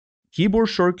Keyboard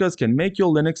shortcuts can make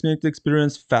your Linux Mint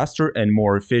experience faster and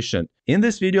more efficient. In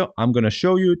this video, I'm gonna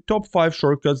show you top 5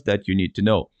 shortcuts that you need to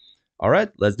know. Alright,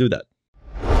 let's do that.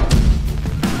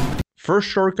 First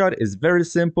shortcut is very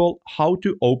simple: how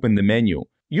to open the menu.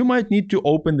 You might need to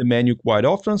open the menu quite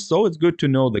often, so it's good to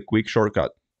know the quick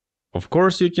shortcut. Of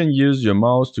course, you can use your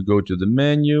mouse to go to the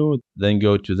menu, then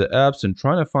go to the apps and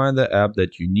try to find the app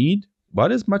that you need,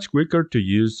 but it's much quicker to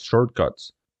use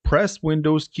shortcuts. Press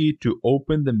Windows key to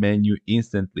open the menu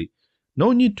instantly.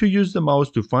 No need to use the mouse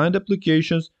to find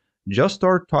applications, just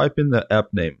start typing the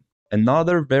app name.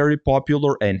 Another very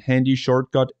popular and handy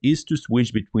shortcut is to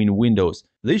switch between windows.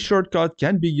 This shortcut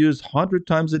can be used 100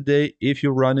 times a day if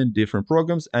you're running different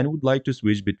programs and would like to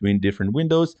switch between different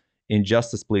windows in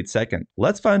just a split second.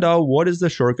 Let's find out what is the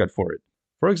shortcut for it.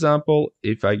 For example,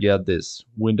 if I get this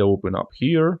window open up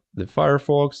here, the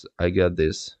Firefox, I get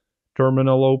this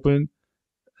terminal open,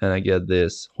 and I get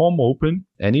this home open.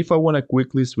 And if I want to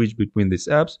quickly switch between these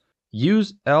apps,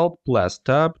 use Alt plus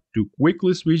Tab to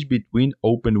quickly switch between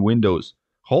open windows.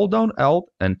 Hold down Alt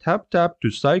and Tab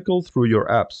to cycle through your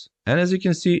apps. And as you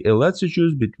can see, it lets you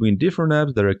choose between different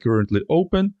apps that are currently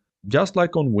open, just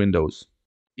like on Windows.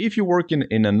 If you're working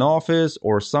in an office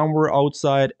or somewhere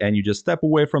outside and you just step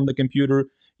away from the computer,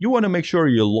 you want to make sure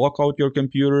you lock out your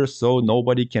computer so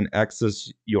nobody can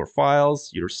access your files,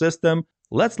 your system.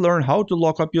 Let's learn how to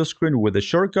lock up your screen with a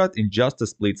shortcut in just a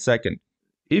split second.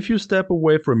 If you step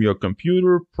away from your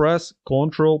computer, press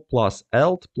Ctrl plus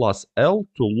Alt plus L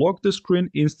to lock the screen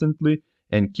instantly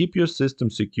and keep your system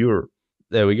secure.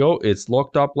 There we go, it's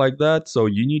locked up like that, so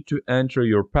you need to enter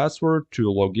your password to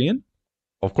log in.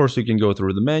 Of course, you can go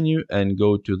through the menu and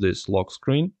go to this lock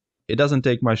screen. It doesn't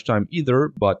take much time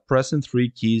either, but pressing 3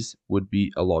 keys would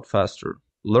be a lot faster.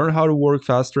 Learn how to work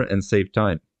faster and save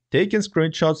time. Taking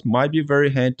screenshots might be very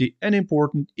handy and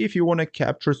important if you want to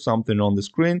capture something on the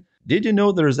screen. Did you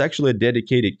know there is actually a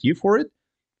dedicated key for it?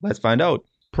 Let's find out.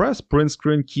 Press print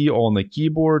screen key on the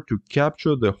keyboard to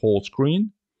capture the whole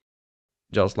screen.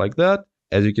 Just like that.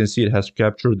 As you can see, it has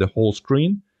captured the whole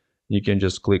screen. You can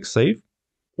just click save.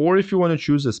 Or if you want to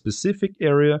choose a specific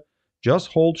area, just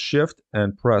hold Shift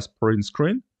and press print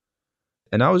screen.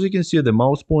 And now as you can see, the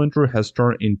mouse pointer has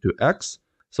turned into X.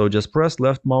 So just press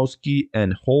left mouse key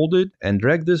and hold it and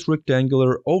drag this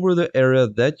rectangular over the area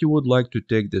that you would like to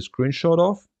take the screenshot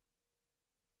of.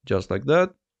 Just like that.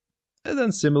 And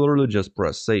then similarly just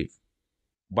press save.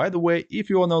 By the way, if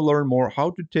you want to learn more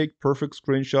how to take perfect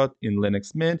screenshot in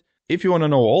Linux Mint, if you want to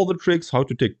know all the tricks how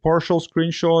to take partial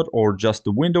screenshot or just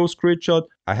the Windows screenshot,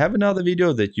 I have another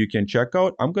video that you can check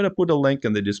out. I'm going to put a link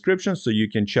in the description so you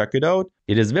can check it out.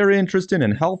 It is very interesting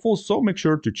and helpful, so make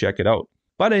sure to check it out.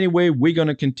 But anyway, we're going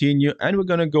to continue and we're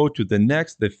going to go to the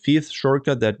 5th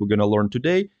shortcut that we're going to learn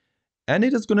today. And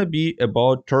it is going to be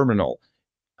about terminal.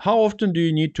 How often do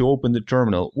you need to open the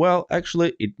terminal? Well,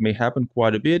 actually, it may happen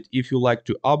quite a bit if you like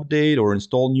to update or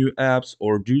install new apps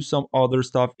or do some other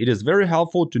stuff. It is very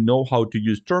helpful to know how to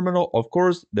use terminal. Of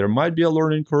course, there might be a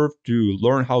learning curve to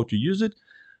learn how to use it,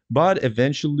 but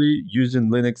eventually using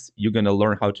Linux, you're going to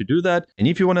learn how to do that. And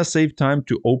if you want to save time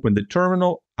to open the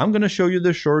terminal, I'm going to show you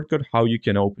the shortcut how you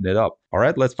can open it up. All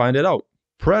right, let's find it out.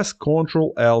 Press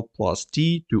Ctrl Alt plus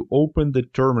T to open the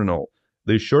terminal.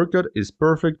 This shortcut is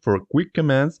perfect for quick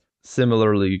commands.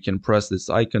 Similarly, you can press this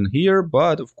icon here,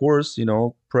 but of course,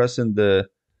 pressing the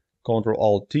Ctrl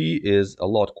Alt T is a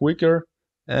lot quicker.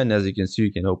 And as you can see,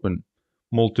 you can open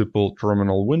multiple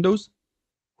terminal windows.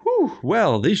 Whew,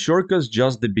 well, these shortcuts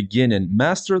just the beginning.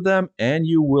 Master them and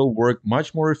you will work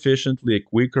much more efficiently and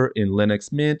quicker in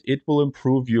Linux Mint. It will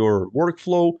improve your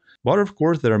workflow, but of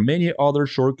course there are many other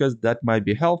shortcuts that might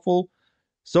be helpful.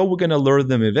 So we're going to learn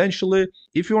them eventually.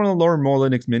 If you want to learn more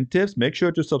Linux Mint tips, make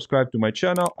sure to subscribe to my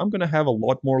channel. I'm going to have a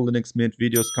lot more Linux Mint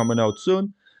videos coming out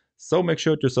soon. So make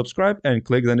sure to subscribe and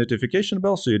click the notification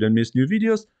bell so you don't miss new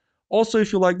videos. Also,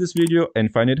 if you like this video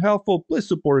and find it helpful, please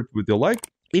support it with a like.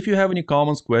 If you have any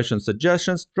comments, questions,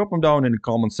 suggestions, drop them down in the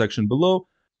comment section below.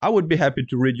 I would be happy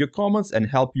to read your comments and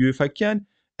help you if I can.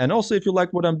 And also, if you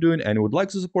like what I'm doing and would like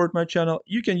to support my channel,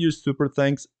 you can use super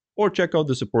thanks or check out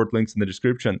the support links in the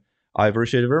description. I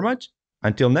appreciate it very much.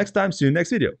 Until next time, see you in the next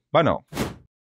video. Bye now.